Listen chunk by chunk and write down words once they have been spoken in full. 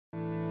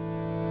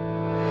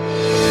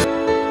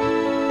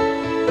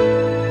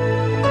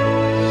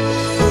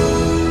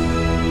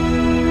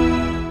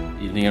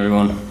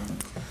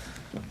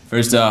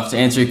First off, to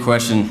answer your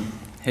question,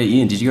 hey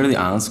Ian, did you go to the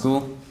island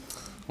school?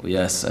 Well,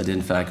 yes, I did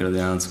in fact go to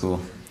the island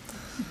school.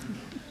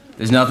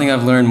 There's nothing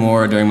I've learned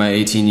more during my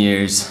 18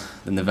 years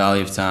than the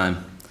value of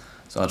time,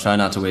 so I'll try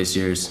not to waste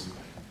years.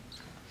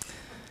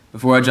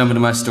 Before I jump into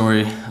my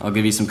story, I'll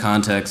give you some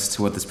context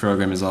to what this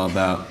program is all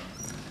about.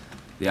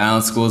 The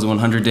Island School is a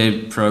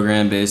 100-day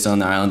program based on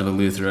the island of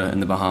Eleuthera in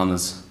the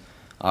Bahamas,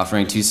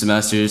 offering 2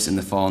 semesters in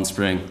the fall and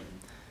spring.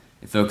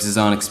 It focuses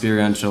on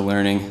experiential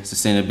learning,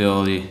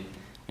 sustainability,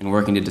 and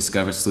working to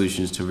discover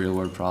solutions to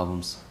real-world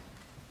problems.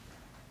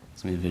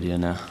 Let's make a video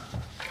now.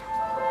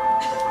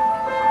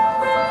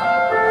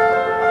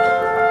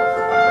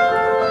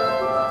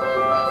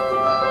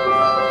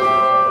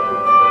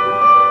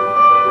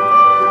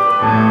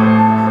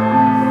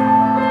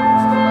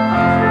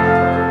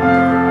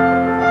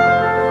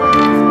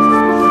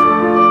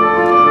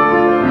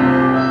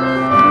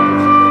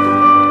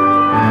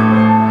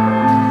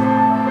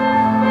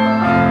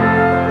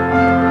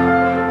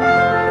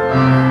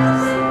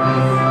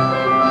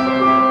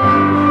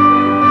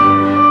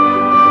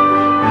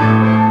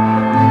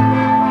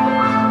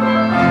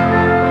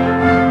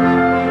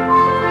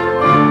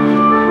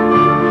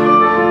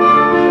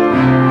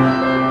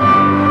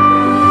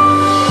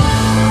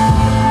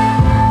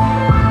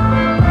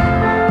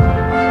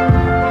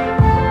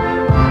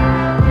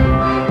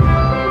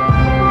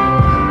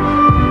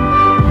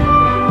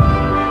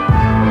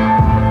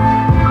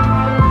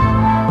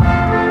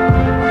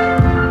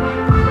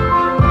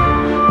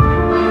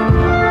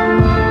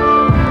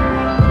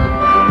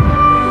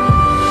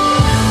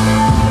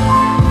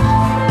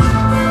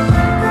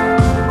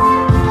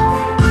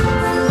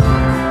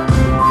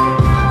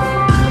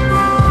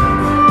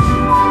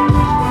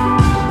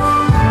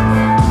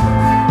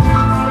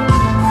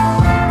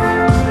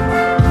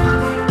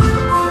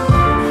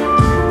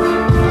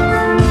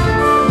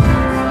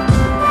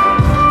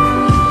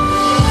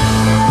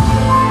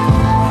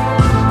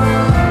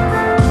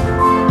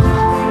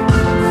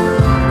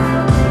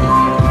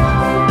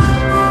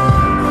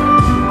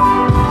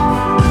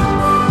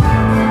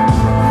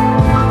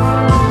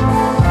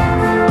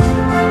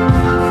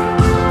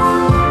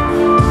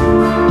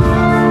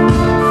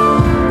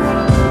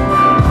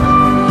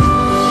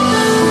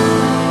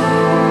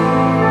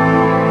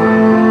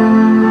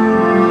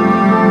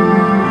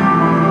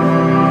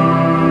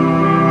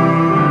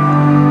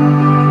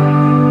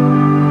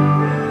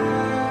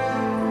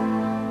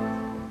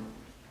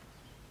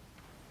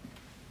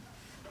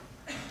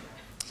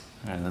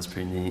 Alright, that's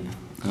pretty neat.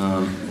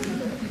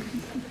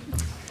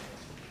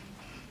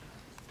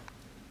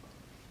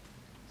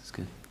 That's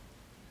good.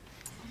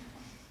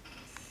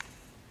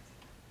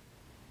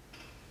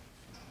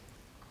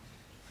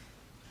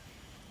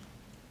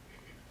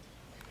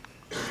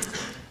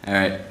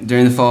 Alright,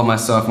 during the fall of my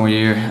sophomore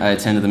year, I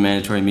attended the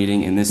mandatory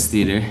meeting in this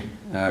theater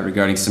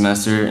regarding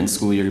semester and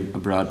school year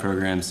abroad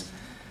programs.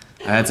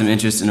 I had some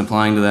interest in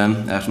applying to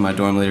them after my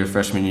dorm leader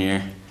freshman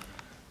year,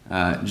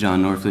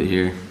 John Norfleet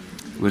here,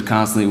 would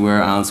constantly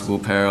wear Island School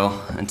apparel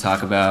and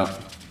talk about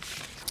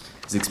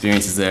his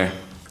experiences there.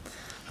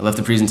 I left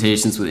the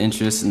presentations with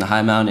interest in the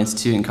High Mountain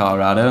Institute in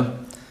Colorado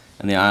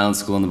and the Island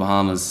School in the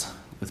Bahamas.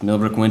 With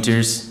Millbrook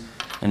winters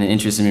and an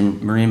interest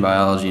in marine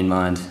biology in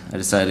mind, I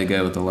decided to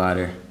go with the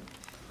latter.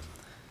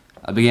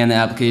 I began the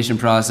application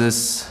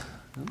process,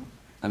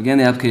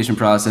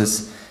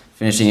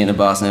 finishing it in a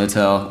Boston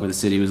hotel where the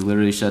city was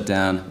literally shut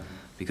down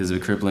because of a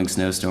crippling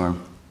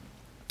snowstorm.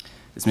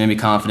 This made me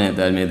confident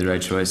that I made the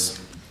right choice.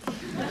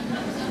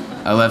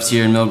 I left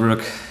here in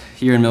Millbrook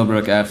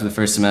after the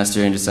first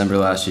semester in December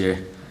last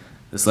year.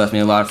 This left me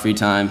a lot of free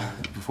time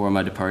before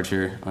my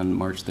departure on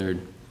March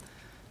 3rd.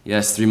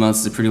 Yes, 3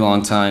 months is a pretty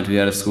long time to be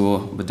out of school,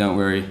 but don't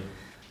worry.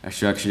 I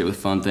structured it with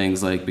fun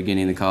things like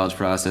beginning the college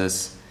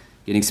process,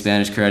 getting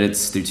Spanish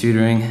credits through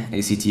tutoring,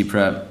 ACT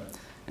prep,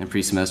 and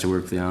pre-semester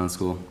work for the Island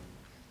School.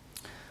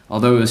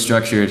 Although it was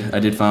structured, I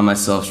did find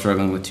myself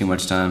struggling with too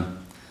much time.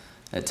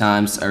 At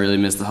times, I really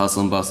missed the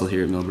hustle and bustle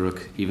here at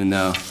Millbrook, even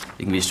though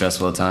it can be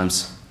stressful at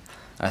times.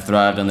 I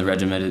thrived on the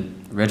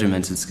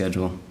regimented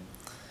schedule.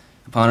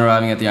 Upon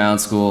arriving at the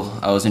Island School,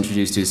 I was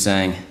introduced to a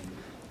saying,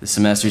 "The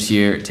semesters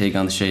here take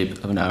on the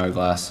shape of an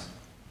hourglass."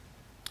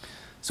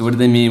 So what do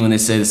they mean when they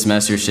say the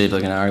semester is shaped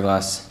like an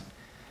hourglass?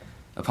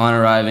 Upon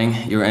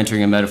arriving, you're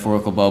entering a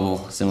metaphorical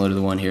bubble similar to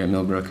the one here at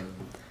Millbrook.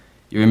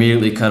 You're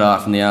immediately cut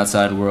off from the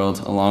outside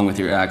world along with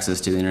your access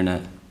to the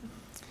internet.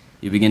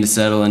 You begin to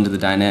settle into the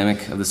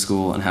dynamic of the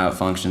school and how it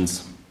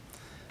functions.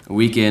 A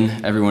week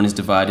in, everyone is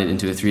divided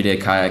into a 3-day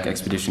kayak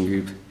expedition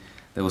group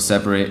that will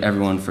separate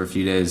everyone for a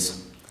few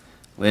days.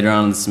 Later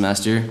on in the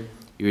semester,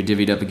 you are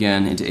divvied up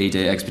again into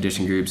 8-day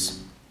expedition groups.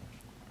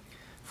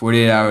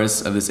 48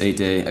 hours of this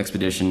 8-day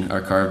expedition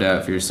are carved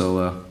out for your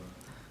solo.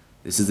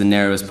 This is the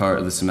narrowest part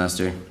of the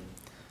semester.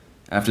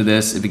 After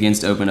this, it begins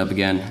to open up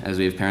again as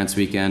we have Parents'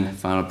 Weekend,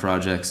 final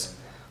projects,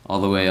 all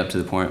the way up to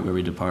the point where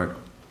we depart.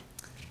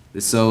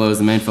 This solo is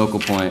the main focal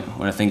point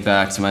when I think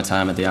back to my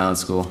time at the Island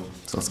School,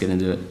 so let's get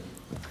into it.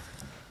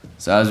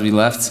 So as we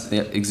left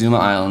the Exuma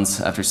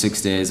Islands after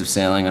 6 days of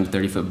sailing on a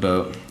 30-foot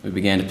boat, we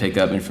began to pick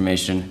up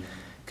information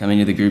coming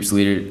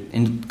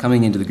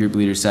into the group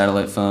leader's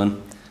satellite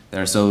phone that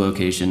our solo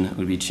location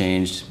would be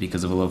changed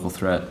because of a local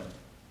threat.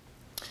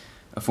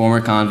 A former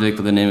convict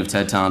by the name of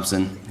Ted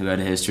Thompson, who had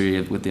a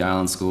history with the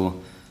island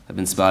school, had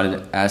been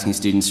spotted asking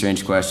students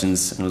strange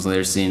questions and was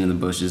later seen in the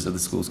bushes of the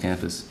school's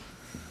campus.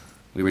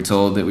 We were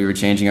told that we were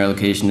changing our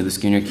location to the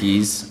Schooner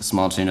Keys, a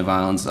small chain of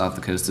islands off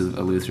the coast of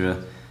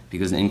Eleuthera,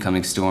 because an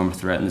incoming storm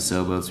threatened the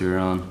sailboats we were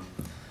on.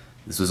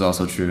 This was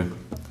also true.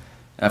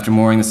 After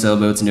mooring the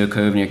sailboats into a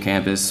cove near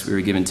campus, we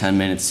were given 10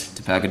 minutes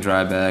to pack a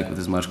dry bag with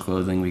as much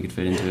clothing we could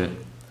fit into it.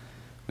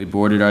 We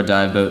boarded our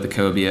dive boat, the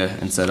Cobia,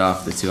 and set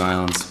off for the 2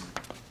 islands.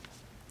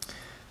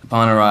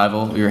 Upon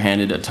arrival, we were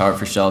handed a tarp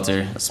for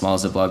shelter, a small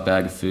Ziploc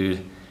bag of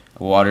food,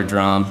 a water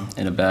drum,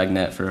 and a bag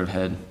net for a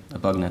head, a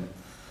bug net.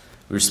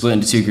 We were split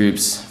into 2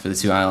 groups for the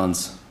 2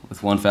 islands,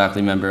 with 1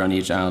 faculty member on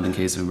each island in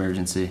case of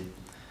emergency.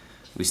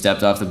 We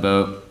stepped off the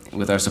boat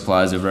with our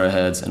supplies over our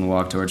heads and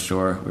walked toward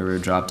shore, where we were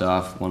dropped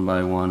off one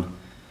by one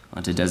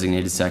onto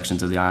designated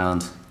sections of the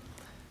island.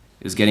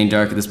 It was getting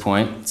dark at this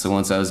point, so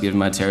once I was given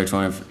my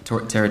territory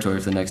for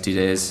the next 2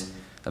 days,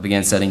 I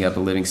began setting up a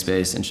living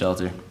space and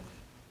shelter.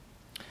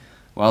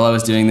 While I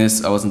was doing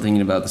this, I wasn't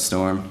thinking about the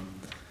storm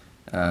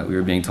we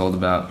were being told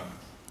about.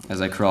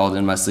 As I crawled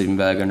in my sleeping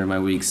bag under my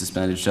weak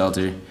suspended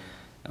shelter,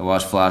 I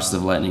watched flashes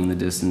of lightning in the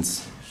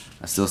distance.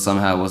 I still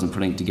somehow wasn't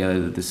putting together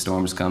that this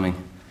storm was coming.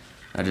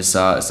 I just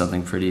saw it as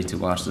something pretty to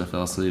watch as I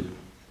fell asleep.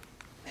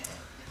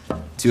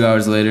 2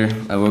 hours later,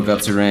 I woke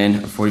up to rain,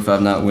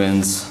 45-knot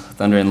winds,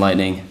 thunder and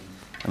lightning,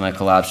 and my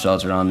collapsed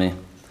shelter on me.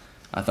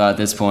 I thought at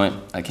this point,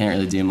 I can't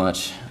really do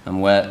much.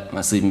 I'm wet,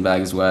 my sleeping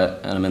bag is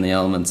wet, and I'm in the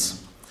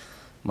elements.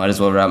 Might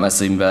as well wrap my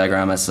sleeping bag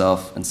around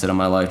myself and sit on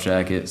my life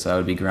jacket so I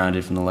would be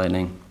grounded from the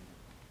lightning.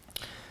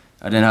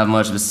 I didn't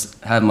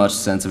have much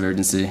sense of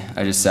urgency.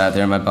 I just sat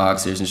there in my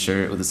boxers and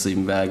shirt with a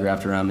sleeping bag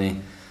wrapped around me,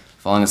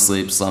 falling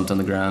asleep, slumped on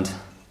the ground.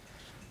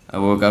 I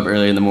woke up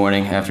early in the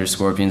morning after a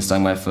scorpion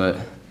stung my foot.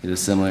 It was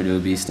similar to a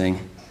bee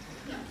sting.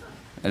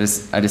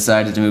 I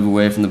decided to move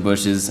away from the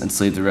bushes and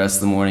sleep the rest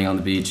of the morning on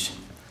the beach.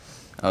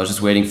 I was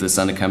just waiting for the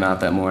sun to come out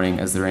that morning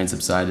as the rain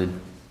subsided.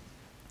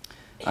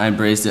 I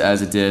embraced it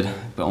as it did,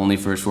 but only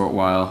for a short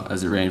while,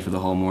 as it rained for the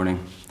whole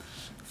morning.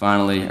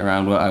 Finally,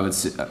 around what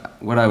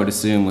I would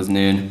assume was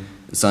noon,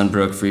 the sun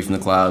broke free from the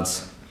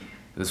clouds.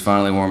 It was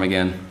finally warm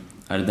again.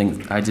 I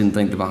didn't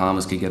think the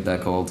Bahamas could get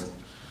that cold.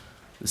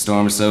 The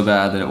storm was so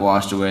bad that it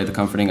washed away the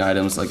comforting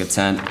items like a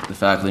tent the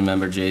faculty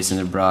member Jason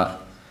had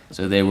brought,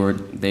 so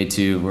they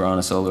too were on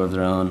a solo of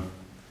their own.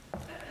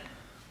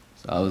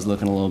 So I was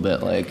looking a little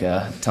bit like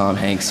Tom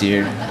Hanks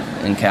here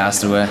in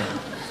Castaway.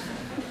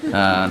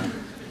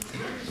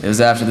 It was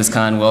after this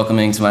kind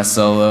welcoming to my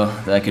solo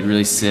that I could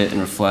really sit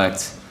and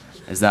reflect,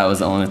 as that was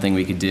the only thing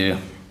we could do.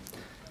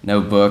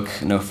 No book,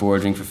 no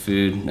foraging for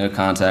food, no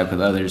contact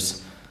with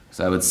others,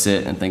 so I would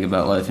sit and think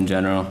about life in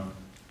general,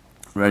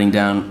 writing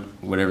down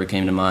whatever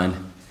came to mind.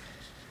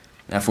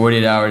 Now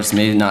 48 hours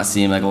may not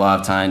seem like a lot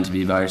of time to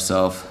be by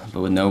yourself,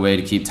 but with no way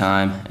to keep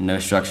time and no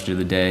structure to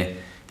the day,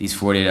 these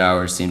 48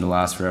 hours seem to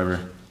last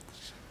forever.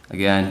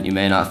 Again, you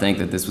may not think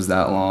that this was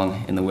that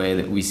long in the way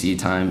that we see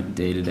time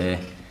day to day,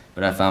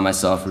 but I found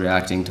myself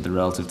reacting to the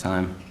relative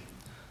time.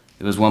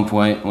 There was one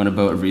point when a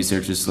boat of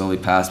researchers slowly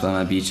passed by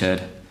my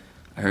beachhead.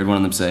 I heard one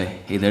of them say,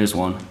 "Hey, there's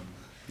one."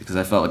 Because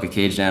I felt like a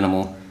caged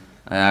animal,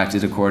 I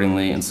acted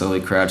accordingly and slowly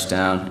crouched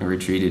down and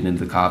retreated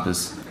into the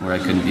coppice where I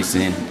couldn't be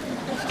seen.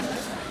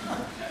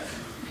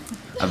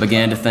 I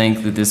began to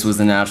think that this was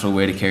the natural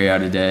way to carry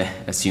out a day,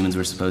 as humans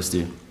were supposed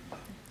to.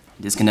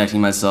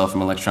 Disconnecting myself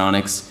from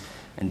electronics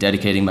and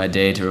dedicating my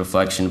day to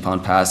reflection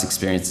upon past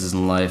experiences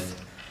in life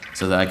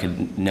so that I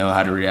could know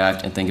how to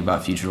react and think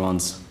about future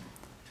ones.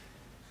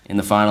 In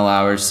the final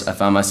hours, I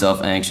found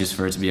myself anxious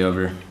for it to be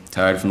over,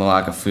 tired from the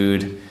lack of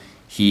food,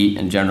 heat,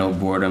 and general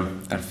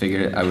boredom. I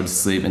figured I would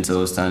sleep until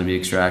it was time to be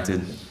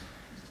extracted.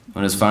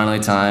 When it was finally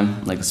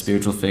time, like a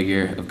spiritual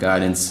figure of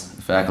guidance,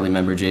 the faculty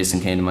member Jason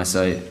came to my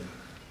sight,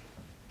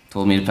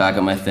 told me to pack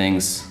up my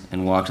things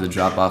and walk to the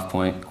drop-off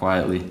point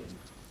quietly.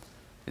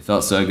 It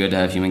felt so good to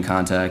have human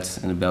contact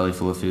and a belly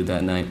full of food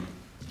that night.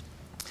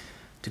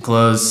 To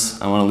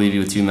close, I want to leave you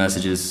with 2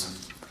 messages.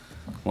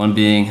 One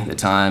being that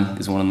time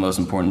is one of the most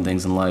important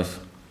things in life.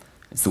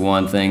 It's the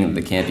one thing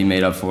that can't be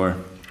made up for.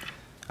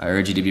 I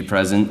urge you to be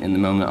present in the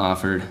moment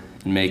offered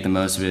and make the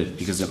most of it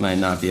because it might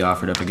not be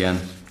offered up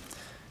again.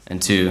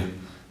 And 2,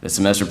 the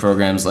semester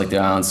programs like the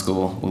Island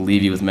School will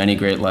leave you with many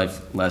great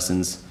life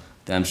lessons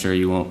that I'm sure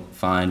you won't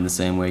find the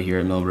same way here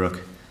at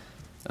Millbrook.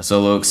 A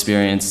solo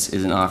experience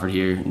isn't offered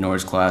here, nor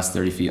is class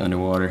 30 feet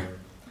underwater.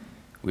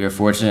 We are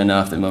fortunate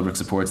enough that Millbrook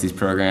supports these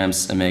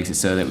programs and makes it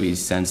so that we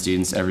send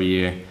students every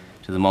year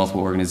to the multiple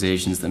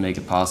organizations that make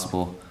it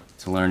possible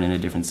to learn in a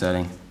different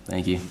setting.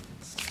 Thank you.